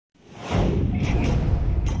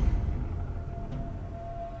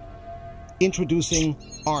Introducing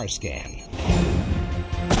R-Scan.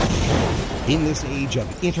 In this age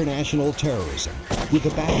of international terrorism, with the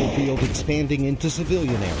battlefield expanding into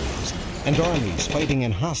civilian areas and armies fighting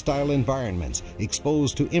in hostile environments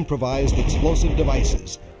exposed to improvised explosive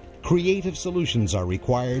devices, creative solutions are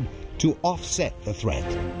required to offset the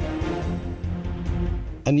threat.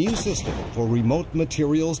 A new system for remote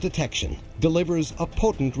materials detection delivers a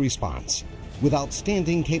potent response with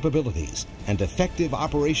outstanding capabilities and effective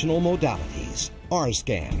operational modalities.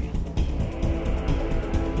 R-Scan.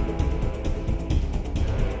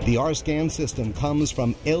 The R-Scan system comes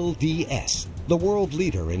from LDS, the world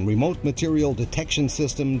leader in remote material detection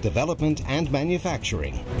system development and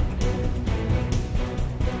manufacturing.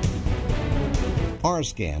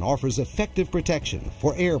 R-Scan offers effective protection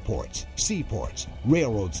for airports, seaports,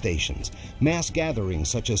 railroad stations, mass gatherings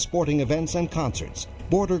such as sporting events and concerts,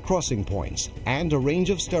 border crossing points, and a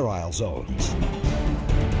range of sterile zones.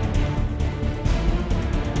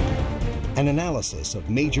 An analysis of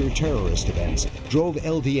major terrorist events drove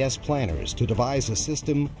LDS planners to devise a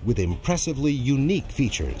system with impressively unique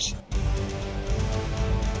features.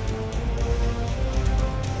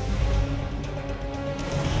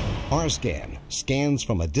 R-Scan scans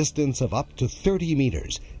from a distance of up to 30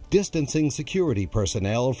 meters, distancing security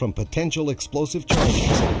personnel from potential explosive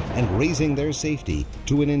charges and raising their safety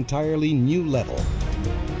to an entirely new level.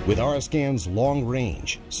 With R-Scan's long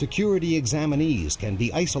range, security examinees can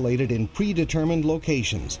be isolated in predetermined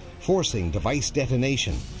locations, forcing device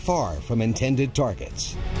detonation far from intended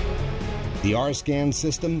targets. The R-Scan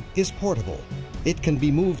system is portable. It can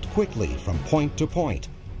be moved quickly from point to point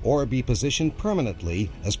or be positioned permanently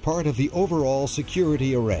as part of the overall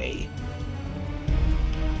security array.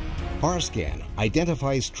 R-Scan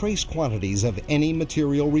identifies trace quantities of any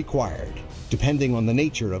material required. Depending on the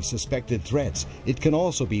nature of suspected threats, it can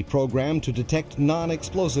also be programmed to detect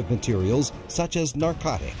non-explosive materials such as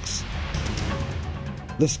narcotics.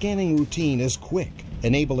 The scanning routine is quick,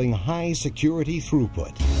 enabling high security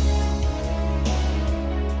throughput.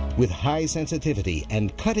 With high sensitivity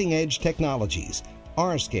and cutting-edge technologies,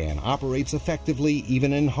 R-Scan operates effectively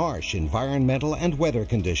even in harsh environmental and weather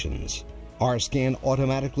conditions. R-Scan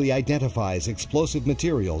automatically identifies explosive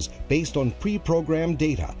materials based on pre-programmed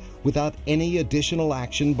data without any additional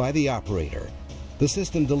action by the operator. The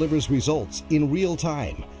system delivers results in real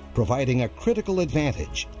time, providing a critical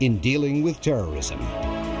advantage in dealing with terrorism.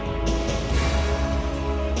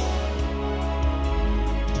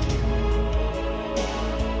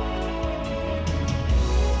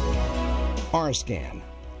 R-Scan.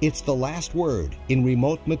 It's the last word in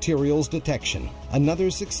remote materials detection.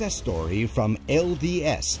 Another success story from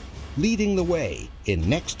LDS, leading the way in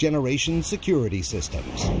next-generation security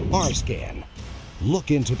systems. R-Scan.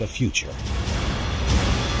 Look into the future.